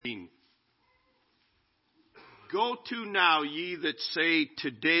Go to now, ye that say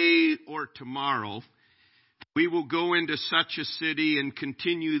today or tomorrow, we will go into such a city and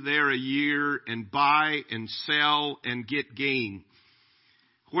continue there a year and buy and sell and get gain.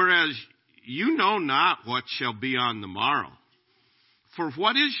 Whereas you know not what shall be on the morrow. For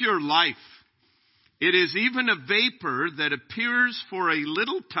what is your life? It is even a vapor that appears for a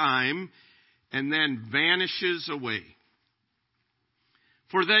little time and then vanishes away.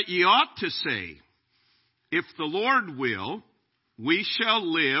 For that ye ought to say, if the Lord will, we shall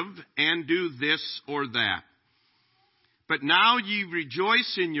live and do this or that. But now ye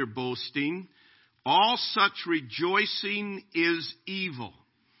rejoice in your boasting. All such rejoicing is evil.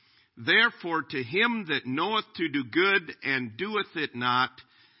 Therefore to him that knoweth to do good and doeth it not,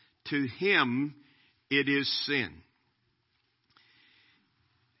 to him it is sin.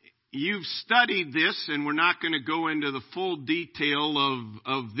 You've studied this, and we're not going to go into the full detail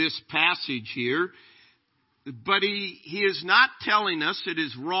of this passage here. But he is not telling us it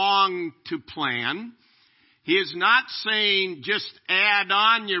is wrong to plan. He is not saying just add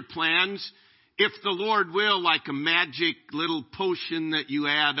on your plans if the Lord will, like a magic little potion that you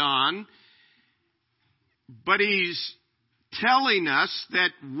add on. But he's telling us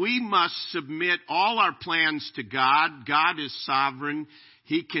that we must submit all our plans to God. God is sovereign.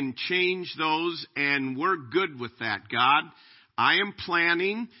 He can change those, and we're good with that. God, I am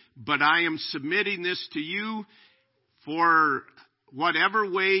planning, but I am submitting this to you for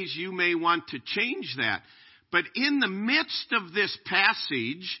whatever ways you may want to change that. But in the midst of this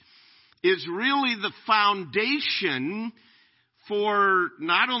passage is really the foundation for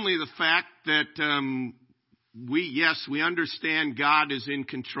not only the fact that we understand God is in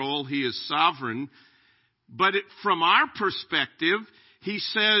control, He is sovereign, but from our perspective, he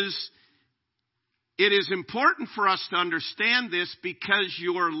says, it is important for us to understand this because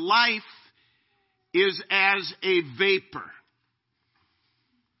your life is as a vapor.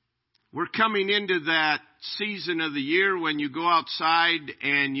 We're coming into that season of the year when you go outside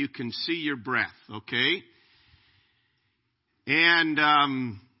and you can see your breath, okay?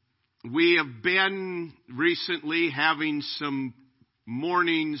 And we have been recently having some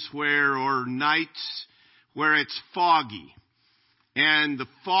mornings or nights where it's foggy. And the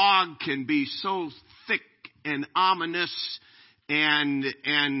fog can be so thick and ominous and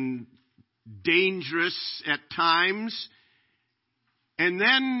dangerous at times. And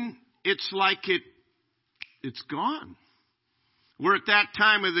then it's like it's gone. We're at that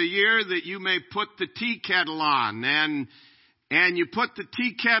time of the year that you may put the tea kettle on and you put the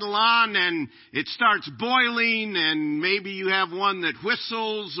tea kettle on and it starts boiling, and maybe you have one that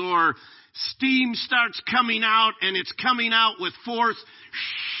whistles, or steam starts coming out, and it's coming out with force,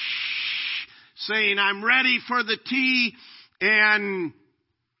 saying, I'm ready for the tea. And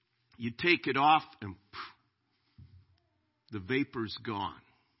you take it off and the vapor's gone.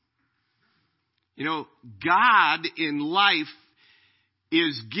 You know, God in life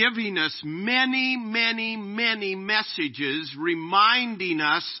is giving us many, many, many messages reminding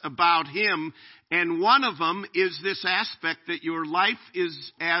us about Him. And one of them is this aspect that your life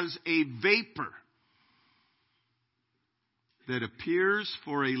is as a vapor that appears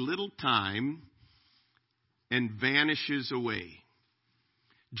for a little time and vanishes away.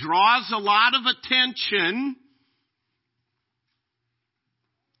 Draws a lot of attention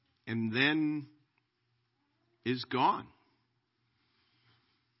and then is gone.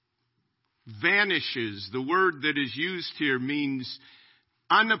 Vanishes. The word that is used here means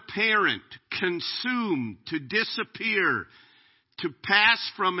unapparent, consumed, to disappear, to pass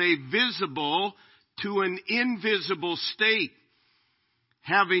from a visible to an invisible state,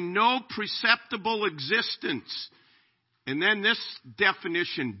 having no perceptible existence. And then this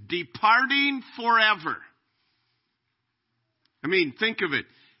definition, departing forever. I mean, think of it.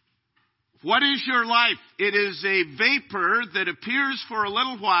 What is your life? It is a vapor that appears for a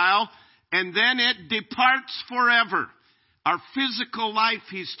little while and then it departs forever. Our physical life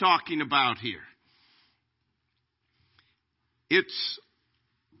he's talking about here. It's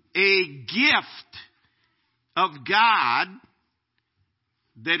a gift of God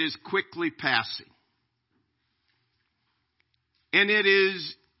that is quickly passing. And it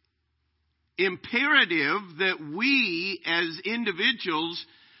is imperative that we as individuals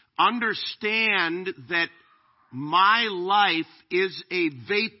understand that my life is a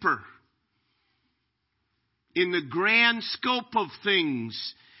vapor in the grand scope of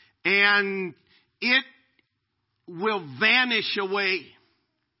things, and it will vanish away.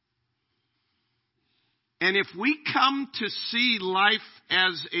 And if we come to see life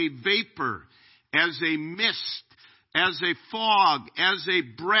as a vapor, as a mist, as a fog, as a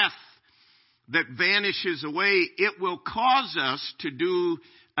breath, that vanishes away, it will cause us to do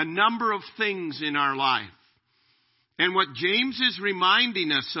a number of things in our life. And what James is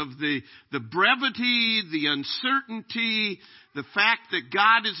reminding us of, the brevity, the uncertainty, the fact that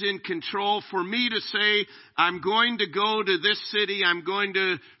God is in control. For me to say, I'm going to go to this city, I'm going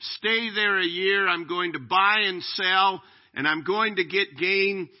to stay there a year, I'm going to buy and sell, and I'm going to get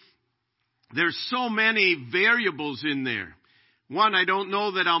gain. There's so many variables in there. One, I don't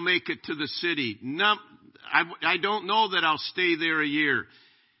know that I'll make it to the city. No, I don't know that I'll stay there a year.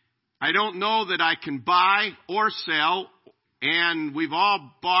 I don't know that I can buy or sell, and we've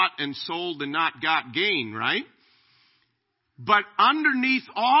all bought and sold and not got gain, right? But underneath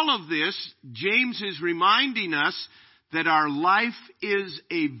all of this, James is reminding us that our life is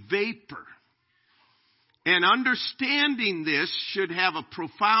a vapor. And understanding this should have a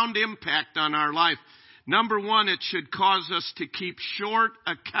profound impact on our life. Number one, it should cause us to keep short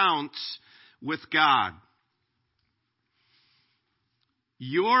accounts with God.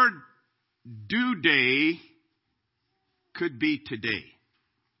 Your due day could be today.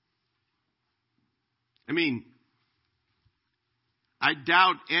 I mean, I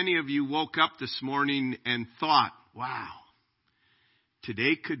doubt any of you woke up this morning and thought, wow,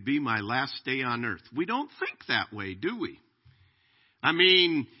 today could be my last day on earth. We don't think that way, do we? I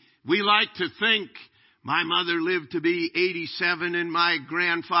mean, we like to think my mother lived to be 87 and my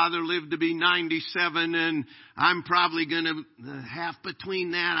grandfather lived to be 97 and I'm probably going to, half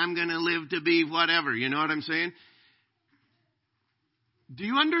between that, I'm going to live to be whatever. You know what I'm saying? Do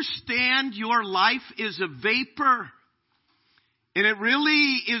you understand your life is a vapor? And it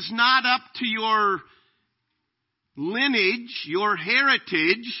really is not up to your lineage, your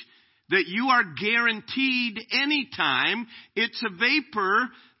heritage, that you are guaranteed any time. It's a vapor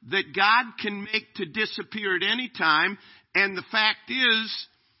that God can make to disappear at any time. And the fact is,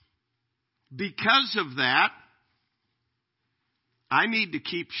 because of that, I need to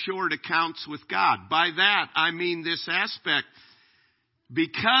keep short accounts with God. By that, I mean this aspect.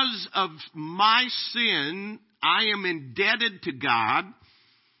 Because of my sin, I am indebted to God.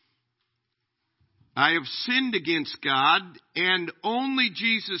 I have sinned against God, and only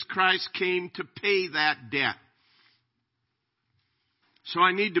Jesus Christ came to pay that debt. So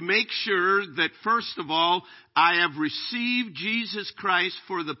I need to make sure that, first of all, I have received Jesus Christ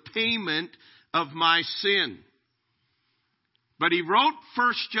for the payment of my sin. But he wrote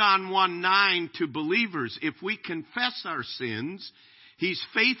 1 John 1:9 to believers, if we confess our sins, he's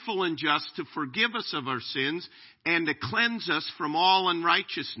faithful and just to forgive us of our sins and to cleanse us from all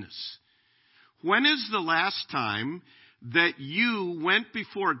unrighteousness. When is the last time that you went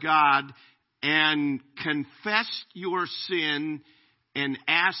before God and confessed your sin and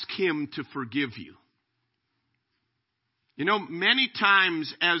asked him to forgive you? You know, many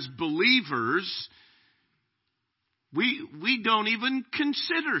times as believers, we don't even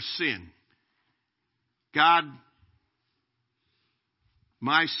consider sin. God,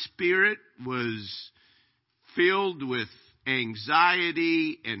 my spirit was filled with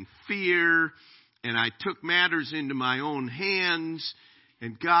anxiety and fear, and I took matters into my own hands,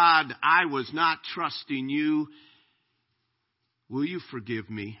 and God, I was not trusting you. Will you forgive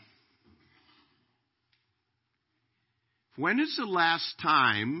me? When is the last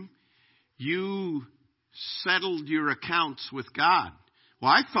time you settled your accounts with God?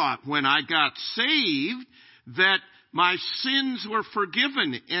 Well, I thought when I got saved that my sins were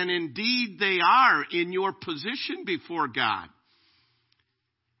forgiven, and indeed they are in your position before God.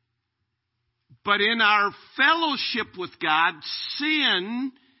 But in our fellowship with God,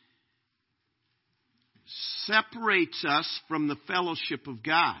 sin separates us from the fellowship of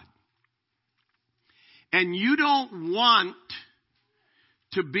God. And you don't want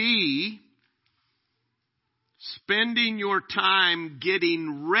to be spending your time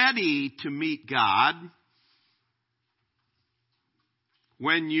getting ready to meet God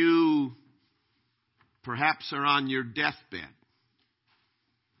when you perhaps are on your deathbed.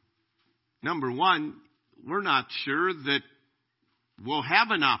 Number one, we're not sure that we'll have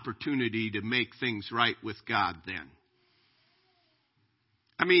an opportunity to make things right with God then.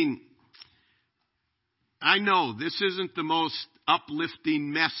 I mean, I know this isn't the most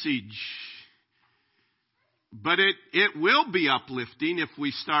uplifting message, but it will be uplifting if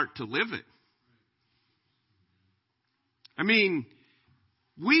we start to live it. I mean,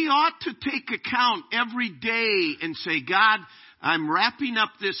 we ought to take account every day and say, God, I'm wrapping up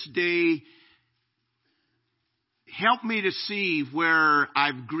this day. Help me to see where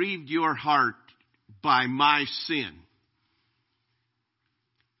I've grieved your heart by my sin.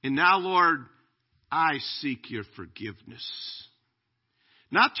 And now, Lord, I seek your forgiveness.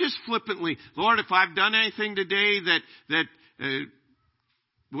 Not just flippantly, Lord, if I've done anything today that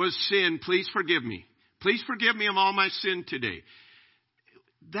was sin, please forgive me. Please forgive me of all my sin today.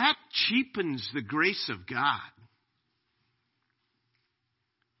 That cheapens the grace of God.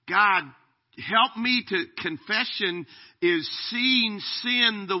 God, help me to confession is seeing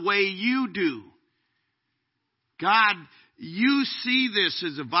sin the way you do. God, you see this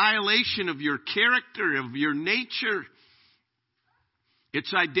as a violation of your character, of your nature.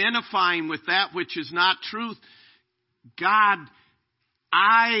 It's identifying with that which is not truth. God,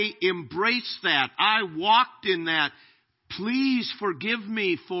 I embrace that. I walked in that. Please forgive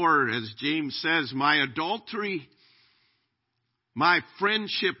me for, as James says, my adultery, my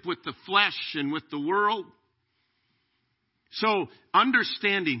friendship with the flesh and with the world. So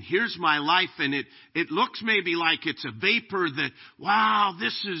understanding, here's my life, and it looks maybe like it's a vapor that, wow,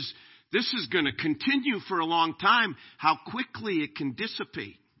 this is going to continue for a long time. How quickly it can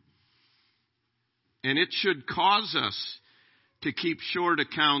dissipate. And it should cause us to keep short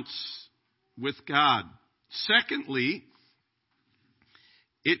accounts with God. Secondly,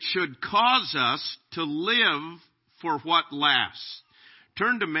 it should cause us to live for what lasts.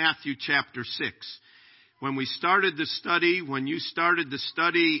 Turn to Matthew chapter 6. When you started the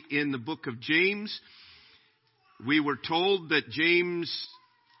study in the book of James, we were told that James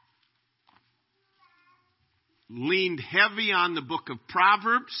leaned heavy on the book of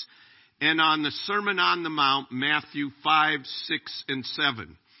Proverbs and on the Sermon on the Mount, Matthew 5, 6, and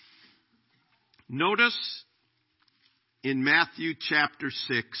 7. Notice in Matthew chapter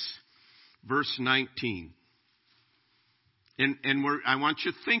 6, verse 19. I want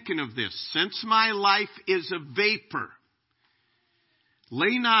you thinking of this. Since my life is a vapor,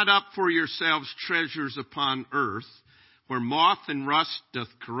 lay not up for yourselves treasures upon earth, where moth and rust doth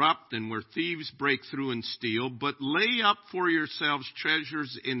corrupt, and where thieves break through and steal, but lay up for yourselves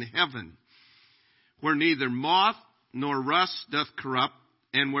treasures in heaven, where neither moth nor rust doth corrupt,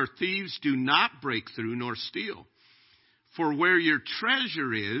 and where thieves do not break through nor steal. For where your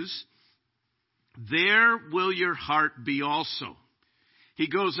treasure is, there will your heart be also. He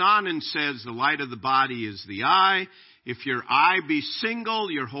goes on and says, the light of the body is the eye. If your eye be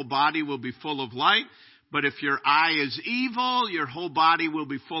single, your whole body will be full of light. But if your eye is evil, your whole body will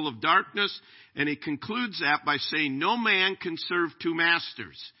be full of darkness. And he concludes that by saying, no man can serve two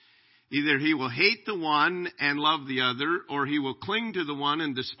masters. Either he will hate the one and love the other, or he will cling to the one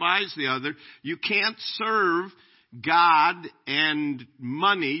and despise the other. You can't serve God and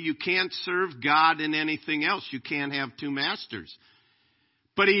money. You can't serve God and anything else. You can't have two masters.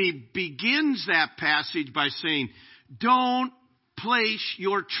 But he begins that passage by saying, don't place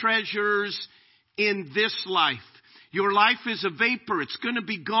your treasures in this life. Your life is a vapor. It's going to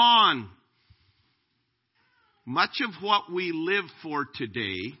be gone. Much of what we live for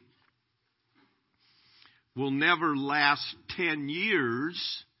today will never last 10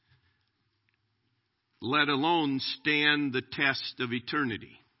 years, let alone stand the test of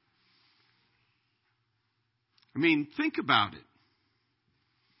eternity. I mean, think about it.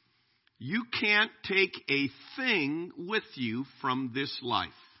 You can't take a thing with you from this life.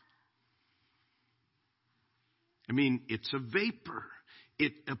 I mean, it's a vapor.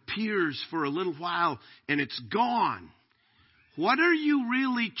 It appears for a little while and it's gone. What are you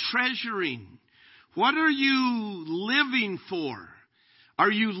really treasuring? What are you living for?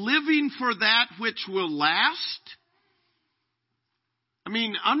 Are you living for that which will last? I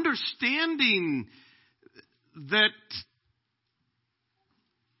mean, understanding that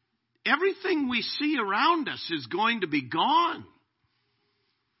everything we see around us is going to be gone.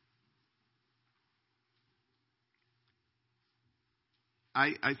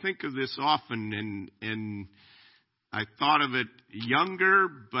 I think of this often, and I thought of it younger,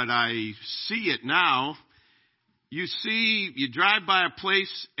 but I see it now. You drive by a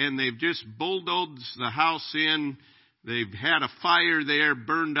place and they've just bulldozed the house in. They've had a fire there,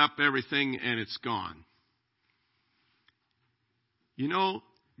 burned up everything, and it's gone. You know,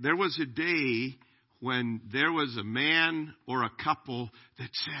 there was a day when there was a man or a couple that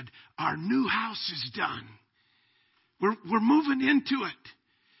said, our new house is done. We're moving into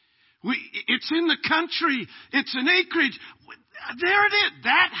it. It's in the country. It's an acreage. There it is.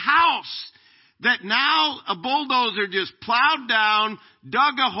 That house that now a bulldozer just plowed down,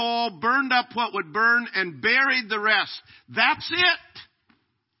 dug a hole, burned up what would burn, and buried the rest. That's it.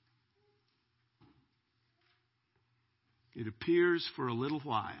 It appears for a little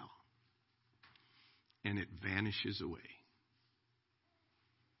while, and it vanishes away.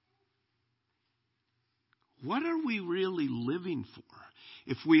 What are we really living for?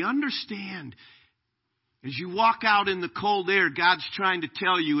 If we understand As you walk out in the cold air, God's trying to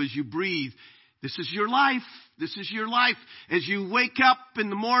tell you as you breathe, this is your life. This is your life. As you wake up in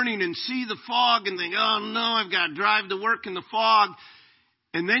the morning and see the fog and think, oh no, I've got to drive to work in the fog.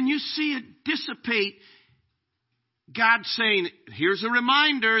 And then you see it dissipate. God's saying, here's a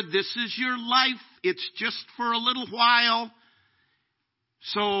reminder, this is your life. It's just for a little while.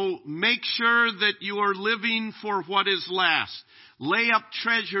 So make sure that you are living for what is last. Lay up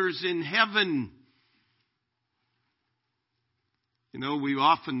treasures in heaven. You know, we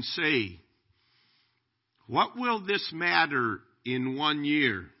often say, what will this matter in 1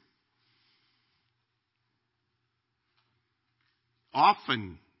 year?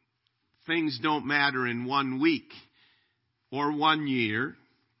 Often, things don't matter in 1 week or 1 year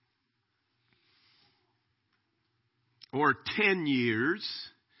or 10 years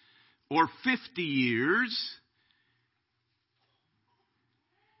or 50 years,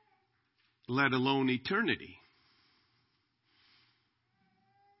 let alone eternity.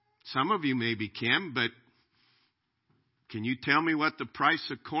 Some of you maybe can, but can you tell me what the price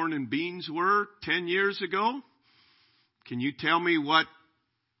of corn and beans were 10 years ago? Can you tell me what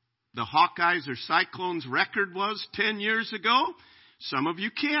the Hawkeyes or Cyclones record was 10 years ago? Some of you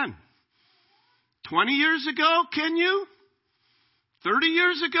can. 20 years ago, can you? 30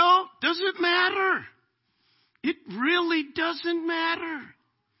 years ago? Does it matter? It really doesn't matter.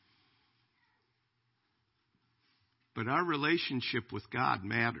 But our relationship with God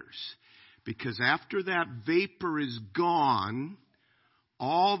matters. Because after that vapor is gone,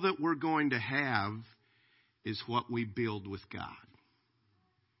 all that we're going to have is what we build with God.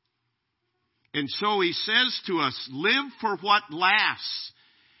 And so he says to us, live for what lasts.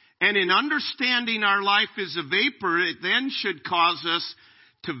 And in understanding our life is a vapor, it then should cause us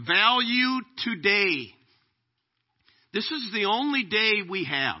to value today. This is the only day we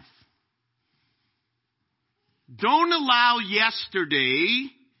have. Don't allow yesterday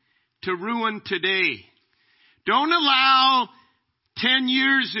to ruin today. Don't allow 10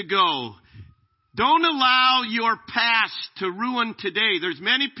 years ago. Don't allow your past to ruin today. There's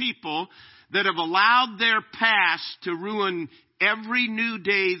many people that have allowed their past to ruin every new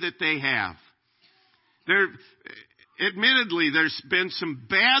day that they have. Admittedly, there's been some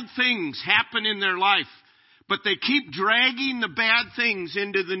bad things happen in their life, but they keep dragging the bad things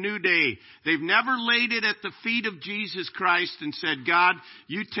into the new day. They've never laid it at the feet of Jesus Christ and said, God,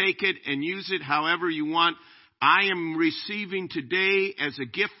 you take it and use it however you want. I am receiving today as a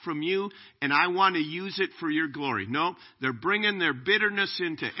gift from you, and I want to use it for your glory. No, they're bringing their bitterness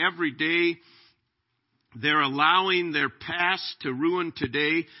into every day. They're allowing their past to ruin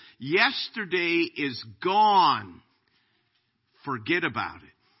today. Yesterday is gone. Forget about it.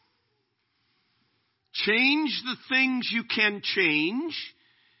 Change the things you can change.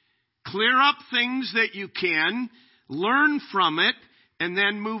 Clear up things that you can. Learn from it, and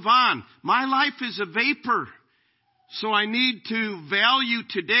then move on. My life is a vapor. So I need to value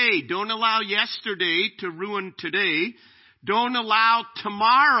today. Don't allow yesterday to ruin today. Don't allow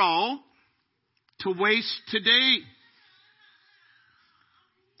tomorrow to waste today.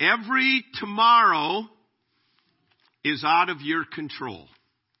 Every tomorrow is out of your control.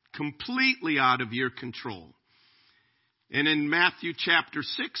 Completely out of your control. And in Matthew chapter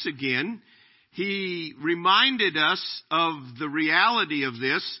 6 again, he reminded us of the reality of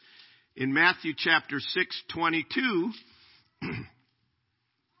this. In Matthew chapter 6:22,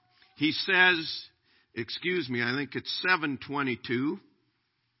 he says, I think it's 7:22.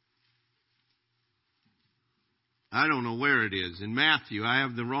 I don't know where it is in Matthew. I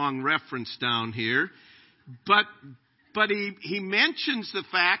have the wrong reference down here. But he mentions the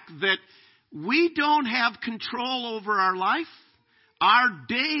fact that we don't have control over our life. Our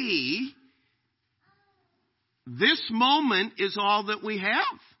day, this moment is all that we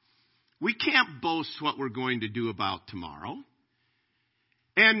have. We can't boast what we're going to do about tomorrow.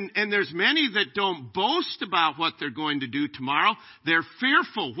 And there's many that don't boast about what they're going to do tomorrow. They're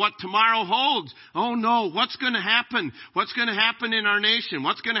fearful what tomorrow holds. Oh no, what's going to happen? What's going to happen in our nation?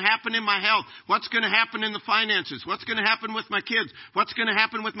 What's going to happen in my health? What's going to happen in the finances? What's going to happen with my kids? What's going to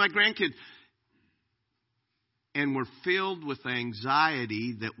happen with my grandkids? And we're filled with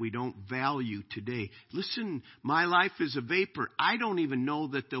anxiety that we don't value today. Listen, my life is a vapor. I don't even know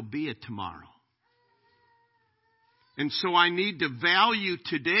that there'll be a tomorrow. And so I need to value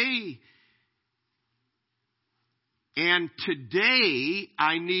today. And today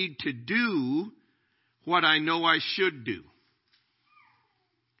I need to do what I know I should do.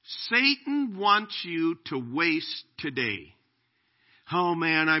 Satan wants you to waste today. Oh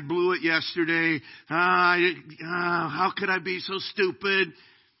man, I blew it yesterday. How could I be so stupid?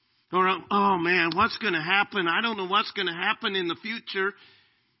 Or, oh man, what's going to happen? I don't know what's going to happen in the future.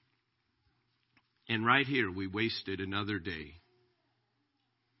 And right here, we wasted another day.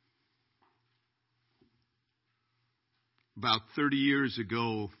 About 30 years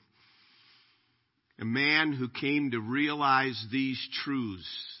ago, a man who came to realize these truths,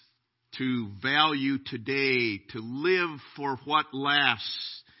 to value today, to live for what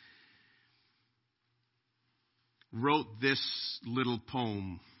lasts, wrote this little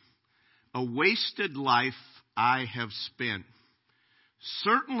poem. A wasted life I have spent,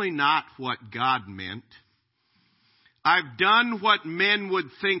 certainly not what God meant. I've done what men would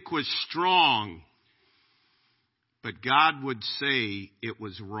think was strong, but God would say it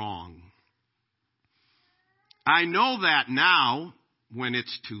was wrong. I know that now, when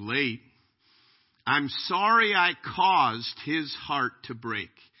it's too late. I'm sorry I caused his heart to break.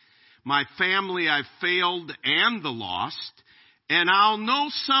 My family I failed and the lost, and I'll know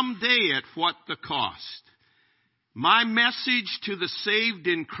someday at what the cost. My message to the saved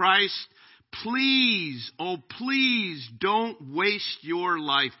in Christ, please, oh please, don't waste your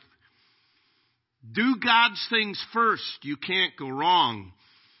life. Do God's things first. You can't go wrong.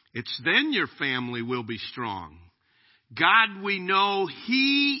 It's then your family will be strong. God, we know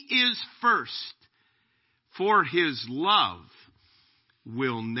He is first, for His love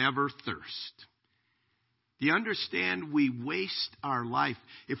will never thirst. Do you understand? We waste our life.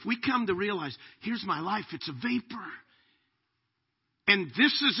 If we come to realize, here's my life, it's a vapor. And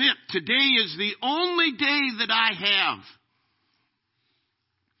this is it. Today is the only day that I have.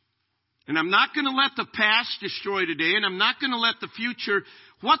 And I'm not going to let the past destroy today, and I'm not going to let the future.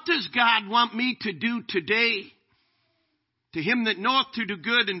 What does God want me to do today? To him that knoweth to do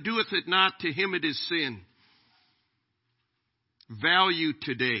good and doeth it not, to him it is sin. Value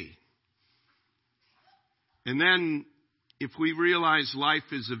today. And then, if we realize life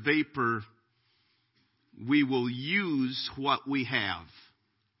is a vapor, we will use what we have.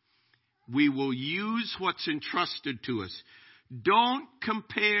 We will use what's entrusted to us. Don't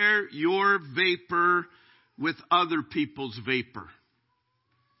compare your vapor with other people's vapor.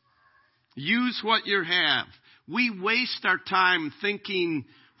 Use what you have. We waste our time thinking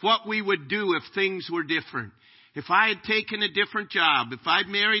what we would do if things were different. If I had taken a different job, if I'd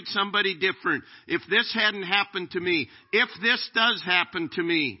married somebody different, if this hadn't happened to me, if this does happen to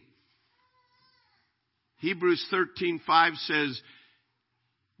me. Hebrews 13:5 says,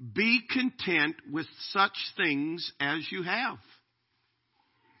 be content with such things as you have.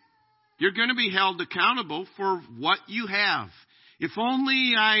 You're going to be held accountable for what you have. If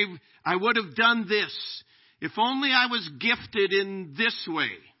only I would have done this. If only I was gifted in this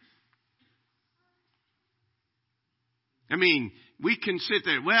way. I mean, we can sit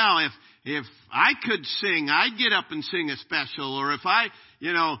there, well, if I could sing, I'd get up and sing a special. Or if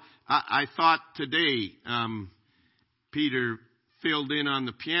I thought today, Peter filled in on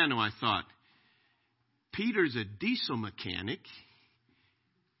the piano. I thought, Peter's a diesel mechanic,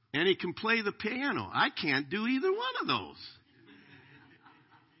 and he can play the piano. I can't do either one of those.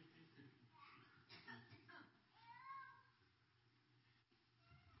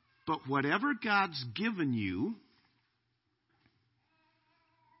 But whatever God's given you,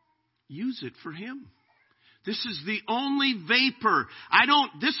 use it for Him. This is the only vapor.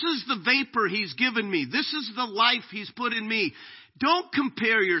 This is the vapor He's given me. This is the life He's put in me. Don't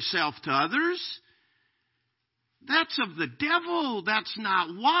compare yourself to others. That's of the devil. That's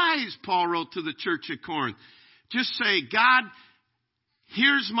not wise, Paul wrote to the church at Corinth. Just say, God,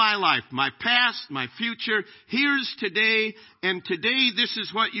 here's my life, my past, my future. Here's today. And today, this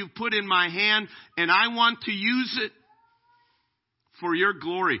is what you've put in my hand. And I want to use it for your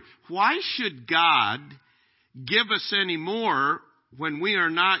glory. Why should God give us any more when we are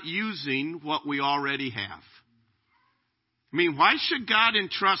not using what we already have? I mean, why should God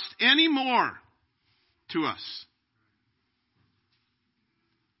entrust any more to us?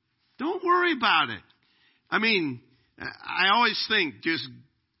 Don't worry about it. I mean, I always think just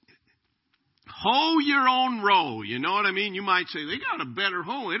hoe your own row. You know what I mean? You might say, they got a better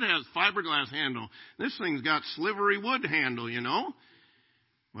hoe. It has fiberglass handle. This thing's got slivery wood handle, you know.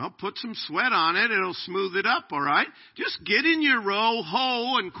 Well, put some sweat on it. It'll smooth it up, all right? Just get in your row,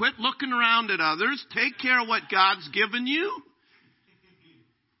 hoe, and quit looking around at others. Take care of what God's given you.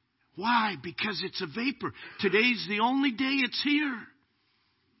 Why? Because it's a vapor. Today's the only day it's here.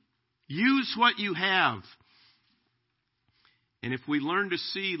 Use what you have. And if we learn to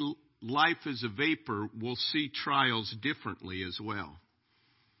see life as a vapor, we'll see trials differently as well.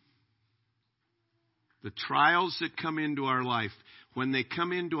 The trials that come into our life, when they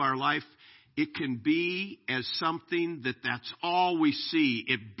come into our life, it can be as something that's all we see.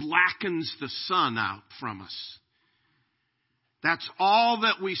 It blackens the sun out from us. That's all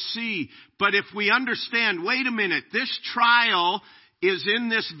that we see. But if we understand, wait a minute, this trial is in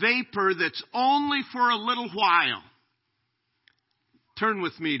this vapor that's only for a little while. Turn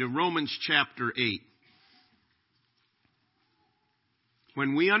with me to Romans chapter 8.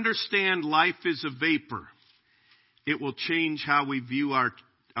 When we understand life is a vapor, it will change how we view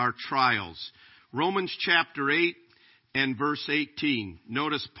our trials. Romans chapter 8 and verse 18.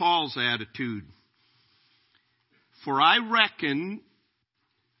 Notice Paul's attitude. For I reckon,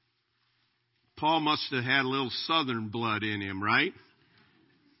 Paul must have had a little southern blood in him, right?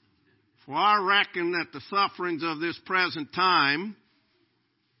 For I reckon that the sufferings of this present time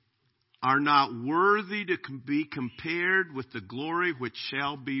are not worthy to be compared with the glory which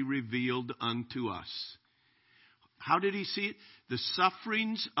shall be revealed unto us. How did he see it? The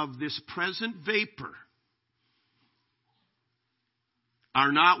sufferings of this present vapor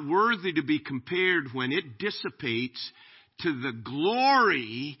are not worthy to be compared when it dissipates to the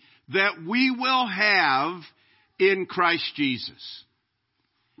glory that we will have in Christ Jesus.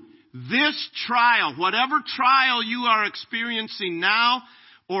 This trial, whatever trial you are experiencing now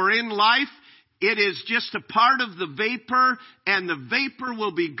or in life, it is just a part of the vapor, and the vapor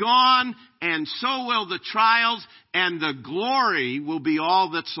will be gone, and so will the trials, and the glory will be all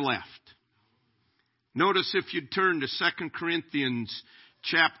that's left. Notice if you turn to 2 Corinthians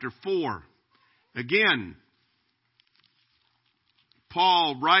chapter 4. Again,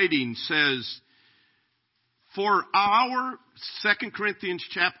 Paul writing says, for our, 2 Corinthians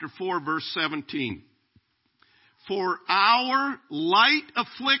chapter 4 verse 17, for our light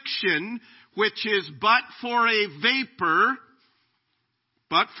affliction, which is but for a vapor,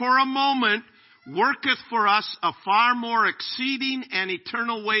 but for a moment, worketh for us a far more exceeding and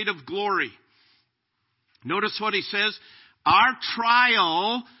eternal weight of glory. Notice what he says. Our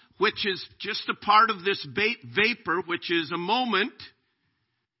trial, which is just a part of this vapor, which is a moment,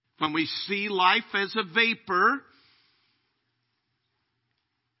 when we see life as a vapor,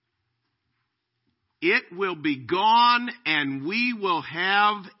 it will be gone and we will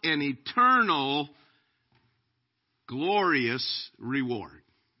have an eternal, glorious reward.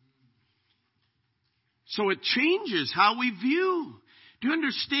 So it changes how we view. Do you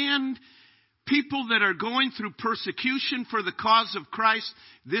understand? People that are going through persecution for the cause of Christ,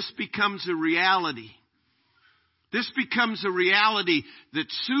 this becomes a reality. This becomes a reality that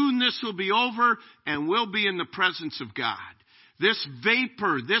soon this will be over and we'll be in the presence of God. This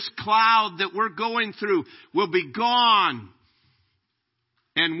vapor, this cloud that we're going through will be gone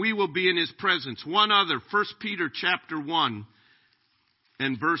and we will be in His presence. One other, 1 Peter chapter 1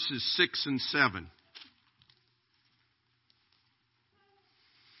 and verses 6 and 7.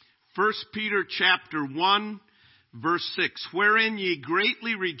 1 Peter chapter 1, verse 6. Wherein ye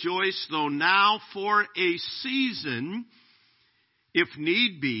greatly rejoice, though now for a season, if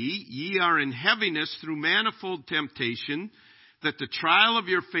need be, ye are in heaviness through manifold temptation, that the trial of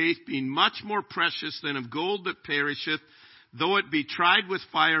your faith, being much more precious than of gold that perisheth, though it be tried with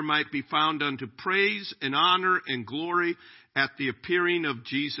fire, might be found unto praise and honor and glory at the appearing of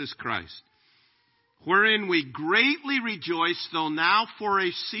Jesus Christ. Wherein we greatly rejoice, though now for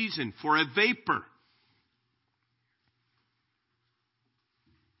a season, for a vapor.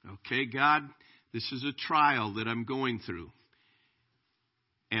 Okay, God, this is a trial that I'm going through.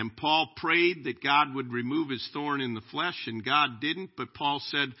 And Paul prayed that God would remove his thorn in the flesh, and God didn't. But Paul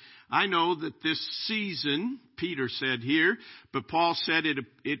said, I know that this season, Peter said here, but Paul said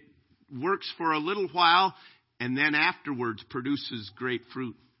it works for a little while, and then afterwards produces great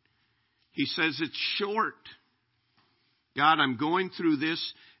fruit. He says it's short. God, I'm going through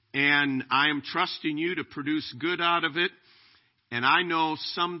this, and I am trusting you to produce good out of it. And I know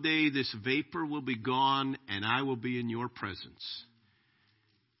someday this vapor will be gone, and I will be in your presence.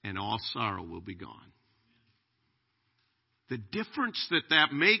 And all sorrow will be gone. The difference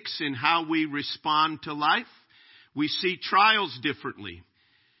that makes in how we respond to life, we see trials differently.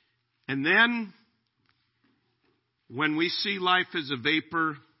 And then, when we see life as a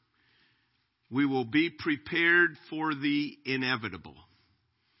vapor, we will be prepared for the inevitable.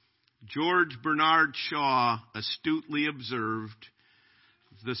 George Bernard Shaw astutely observed,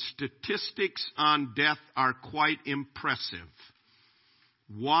 the statistics on death are quite impressive.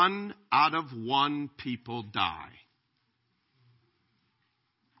 1 out of 1 people die.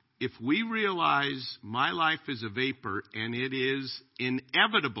 If we realize my life is a vapor and it is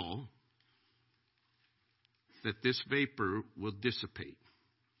inevitable that this vapor will dissipate,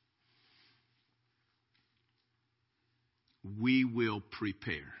 we will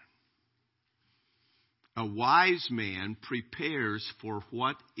prepare. A wise man prepares for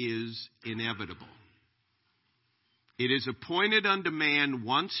what is inevitable. It is appointed unto man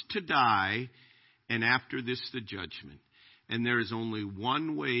once to die, and after this the judgment. And there is only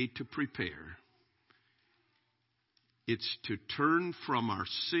one way to prepare. It's to turn from our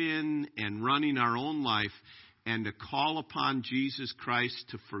sin and running our own life and to call upon Jesus Christ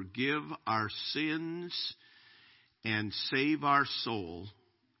to forgive our sins and save our soul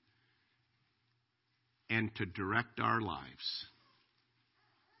and to direct our lives.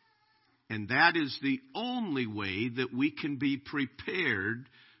 And that is the only way that we can be prepared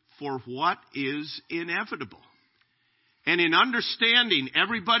for what is inevitable. And in understanding,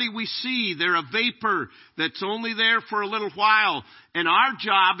 everybody we see, they're a vapor that's only there for a little while. And our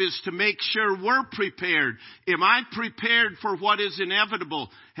job is to make sure we're prepared. Am I prepared for what is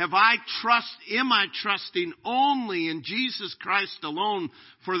inevitable? Am I trusting only in Jesus Christ alone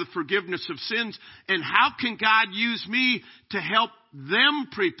for the forgiveness of sins? And how can God use me to help them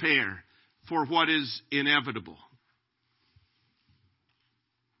prepare for what is inevitable?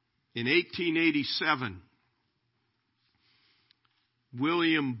 In 1887,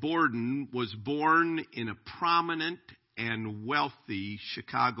 William Borden was born in a prominent and wealthy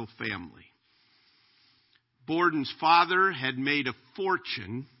Chicago family. Borden's father had made a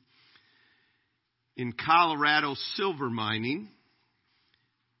fortune in Colorado silver mining,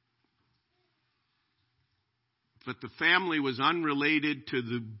 but the family was unrelated to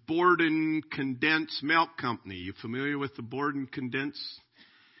the Borden Condensed Milk Company. You familiar with the Borden Condensed?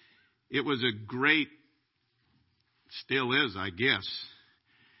 It was a great, still is, I guess.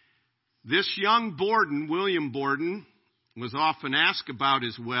 This young Borden, William Borden, was often asked about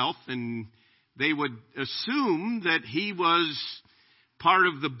his wealth, and they would assume that he was part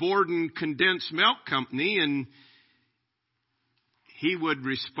of the Borden Condensed Milk Company, and he would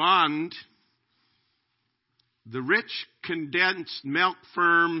respond, "The rich condensed milk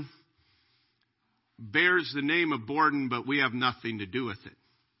firm bears the name of Borden, but we have nothing to do with it."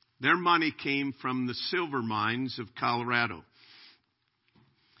 Their money came from the silver mines of Colorado.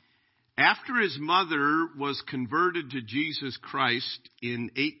 After his mother was converted to Jesus Christ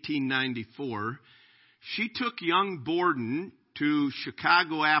in 1894, she took young Borden to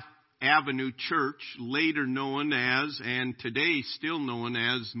Chicago Avenue Church, later known as, and today still known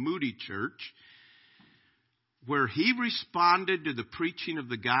as, Moody Church, where he responded to the preaching of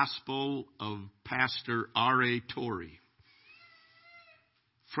the gospel of Pastor R.A. Torrey.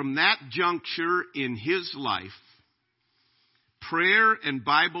 From that juncture in his life, prayer and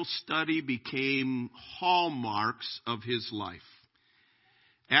Bible study became hallmarks of his life.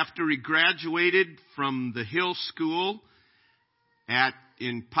 After he graduated from the Hill School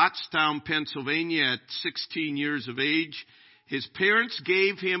in Pottstown, Pennsylvania at 16 years of age, his parents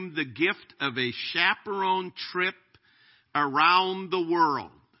gave him the gift of a chaperone trip around the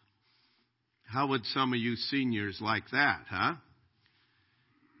world. How would some of you seniors like that, huh?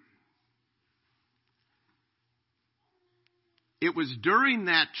 It was during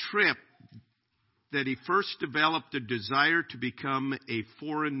that trip that he first developed a desire to become a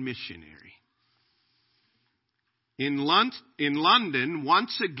foreign missionary. In London,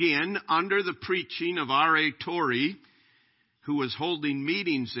 once again, under the preaching of R.A. Torrey, who was holding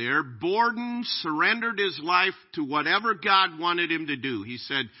meetings there, Borden surrendered his life to whatever God wanted him to do. He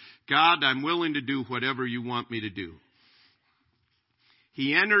said, "God, I'm willing to do whatever you want me to do."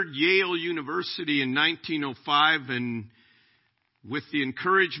 He entered Yale University in 1905, and with the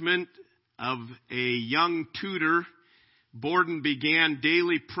encouragement of a young tutor, Borden began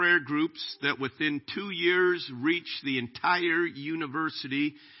daily prayer groups that within 2 years reached the entire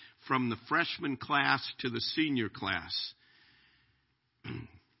university from the freshman class to the senior class.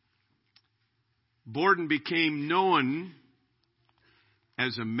 Borden became known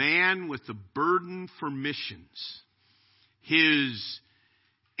as a man with a burden for missions. His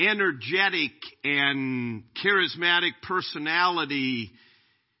energetic and charismatic personality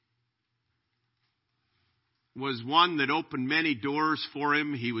was one that opened many doors for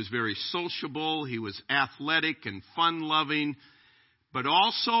him. He was very sociable. He was athletic and fun-loving. But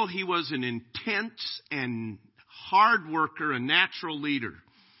also he was an intense and hard worker, a natural leader.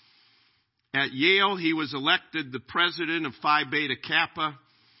 At Yale, he was elected the president of Phi Beta Kappa.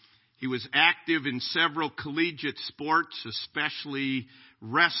 He was active in several collegiate sports, especially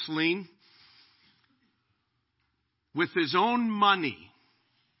wrestling. With his own money,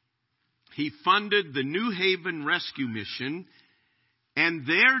 he funded the New Haven Rescue Mission and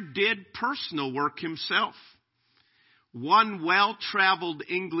there did personal work himself. One well-traveled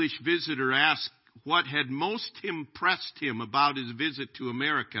English visitor asked what had most impressed him about his visit to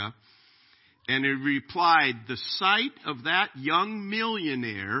America, And he replied, the sight of that young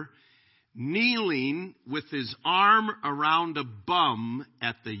millionaire kneeling with his arm around a bum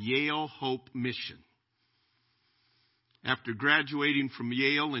at the Yale Hope Mission. After graduating from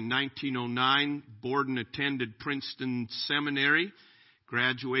Yale in 1909, Borden attended Princeton Seminary,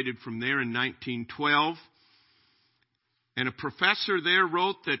 graduated from there in 1912. And a professor there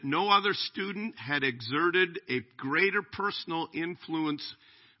wrote that no other student had exerted a greater personal influence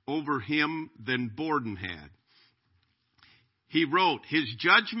over him than Borden had. He wrote, his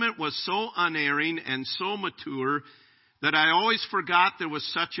judgment was so unerring and so mature that I always forgot there was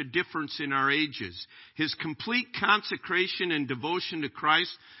such a difference in our ages. His complete consecration and devotion to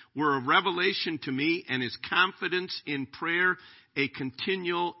Christ were a revelation to me, and his confidence in prayer a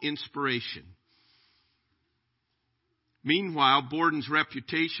continual inspiration. Meanwhile, Borden's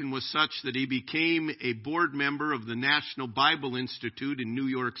reputation was such that he became a board member of the National Bible Institute in New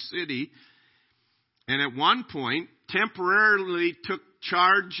York City, and at one point temporarily took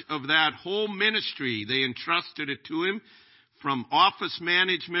charge of that whole ministry. They entrusted it to him, from office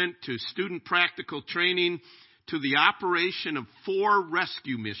management to student practical training to the operation of 4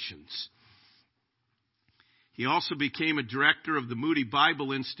 rescue missions. He also became a director of the Moody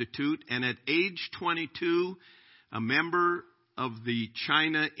Bible Institute, and at age 22, a member of the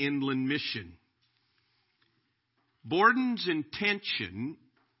China Inland Mission. Borden's intention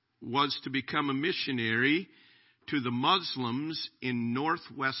was to become a missionary to the Muslims in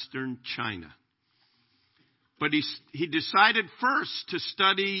northwestern China. But he decided first to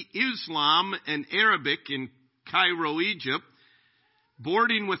study Islam and Arabic in Cairo, Egypt,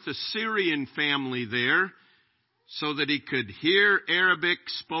 boarding with a Syrian family there so that he could hear Arabic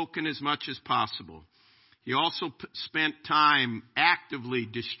spoken as much as possible. He also spent time actively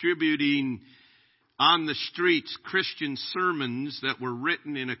distributing on the streets Christian sermons that were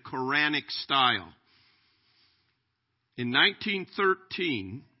written in a Quranic style. In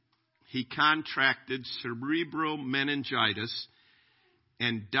 1913, he contracted cerebral meningitis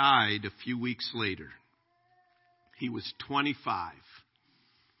and died a few weeks later. He was 25.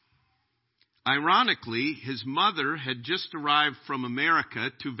 Ironically, his mother had just arrived from America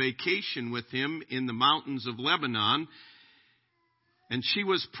to vacation with him in the mountains of Lebanon, and she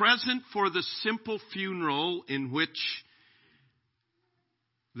was present for the simple funeral in which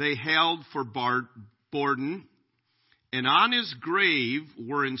they held for Borden, and on his grave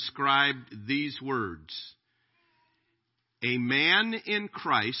were inscribed these words: a man in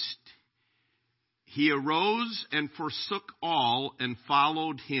Christ, he arose and forsook all and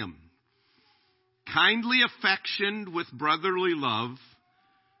followed him. Kindly affectioned with brotherly love,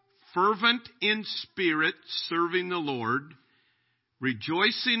 fervent in spirit, serving the Lord,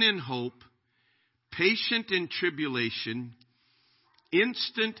 rejoicing in hope, patient in tribulation,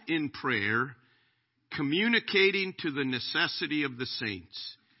 instant in prayer, communicating to the necessity of the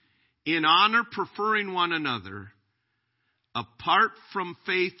saints, in honor preferring one another, apart from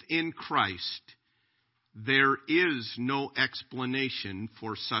faith in Christ, there is no explanation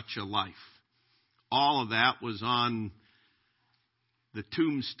for such a life. All of that was on the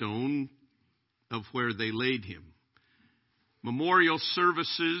tombstone of where they laid him. Memorial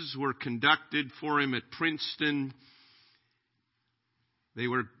services were conducted for him at Princeton. They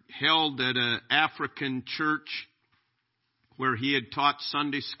were held at an African church where he had taught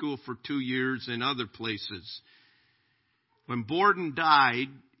Sunday school for 2 years and other places. When Borden died,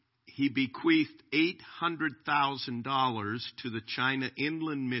 he bequeathed $800,000 to the China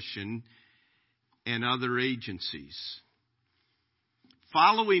Inland Mission and other agencies.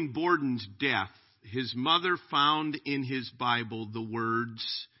 Following Borden's death, his mother found in his Bible the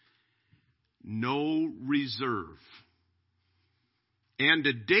words, "no reserve," and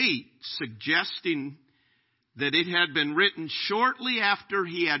a date suggesting that it had been written shortly after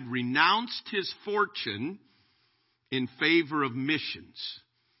he had renounced his fortune in favor of missions.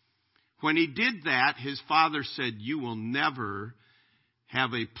 When he did that, his father said, "You will never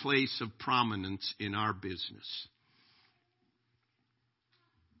have a place of prominence in our business."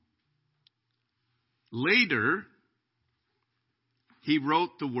 Later, he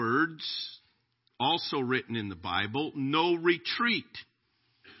wrote the words, also written in the Bible, "no retreat,"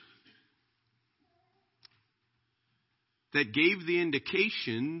 that gave the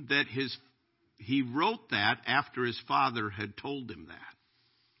indication that he wrote that after his father had told him that.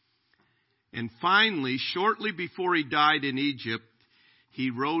 And finally, shortly before he died in Egypt, he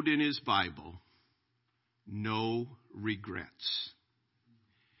wrote in his Bible, "no regrets."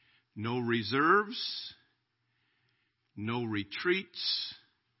 No reserves, no retreats,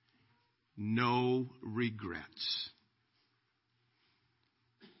 no regrets.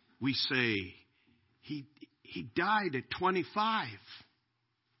 we say, he died at 25.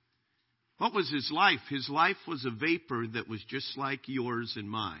 What was his life? His life was a vapor that was just like yours and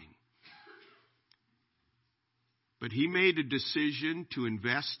mine. But he made a decision to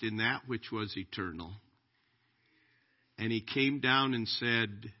invest in that which was eternal. And he came down and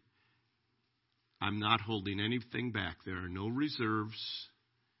said, I'm not holding anything back. There are no reserves.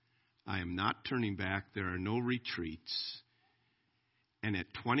 I am not turning back. There are no retreats. And at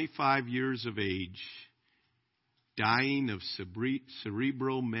 25 years of age, dying of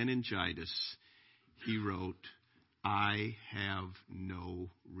cerebral meningitis, he wrote, I have no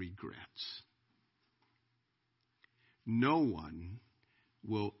regrets. No one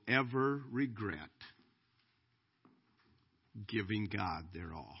will ever regret giving God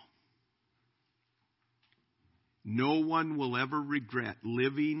their all. No one will ever regret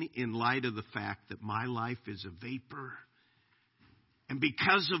living in light of the fact that my life is a vapor. And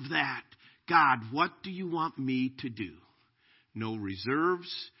because of that, God, what do you want me to do? No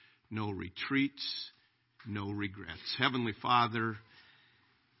reserves, no retreats, no regrets. Heavenly Father,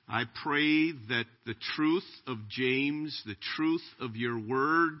 I pray that the truth of James, the truth of your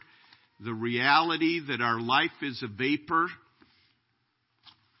word, the reality that our life is a vapor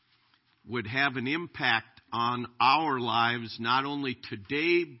would have an impact on our lives, not only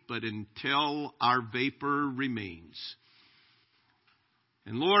today, but until our vapor remains.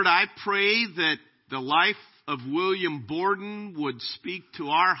 And Lord, I pray that the life of William Borden would speak to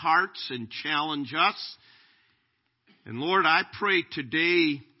our hearts and challenge us. And Lord, I pray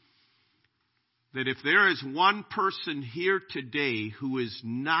today that if there is one person here today who is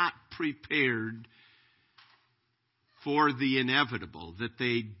not prepared for the inevitable, that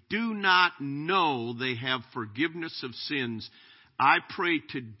they do not know they have forgiveness of sins, I pray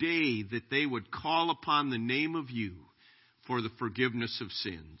today that they would call upon the name of you for the forgiveness of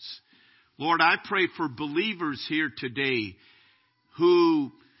sins. Lord, I pray for believers here today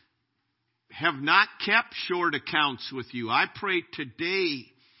who have not kept short accounts with you. I pray today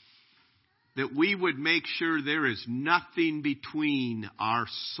that we would make sure there is nothing between our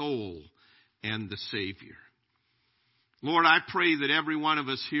soul and the Savior. Lord, I pray that every one of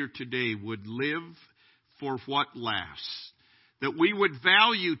us here today would live for what lasts. That we would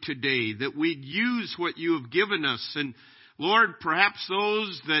value today, that we'd use what you have given us. And Lord, perhaps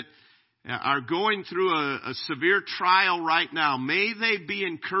those that are going through a severe trial right now, may they be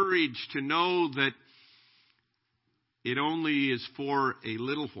encouraged to know that it only is for a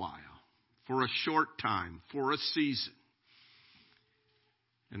little while, for a short time, for a season.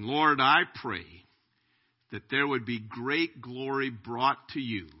 And Lord, I pray that there would be great glory brought to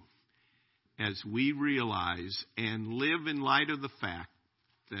you as we realize and live in light of the fact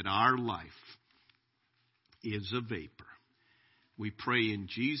that our life is a vapor. We pray in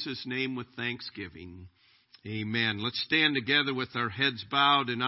Jesus' name with thanksgiving. Amen. Let's stand together with our heads bowed and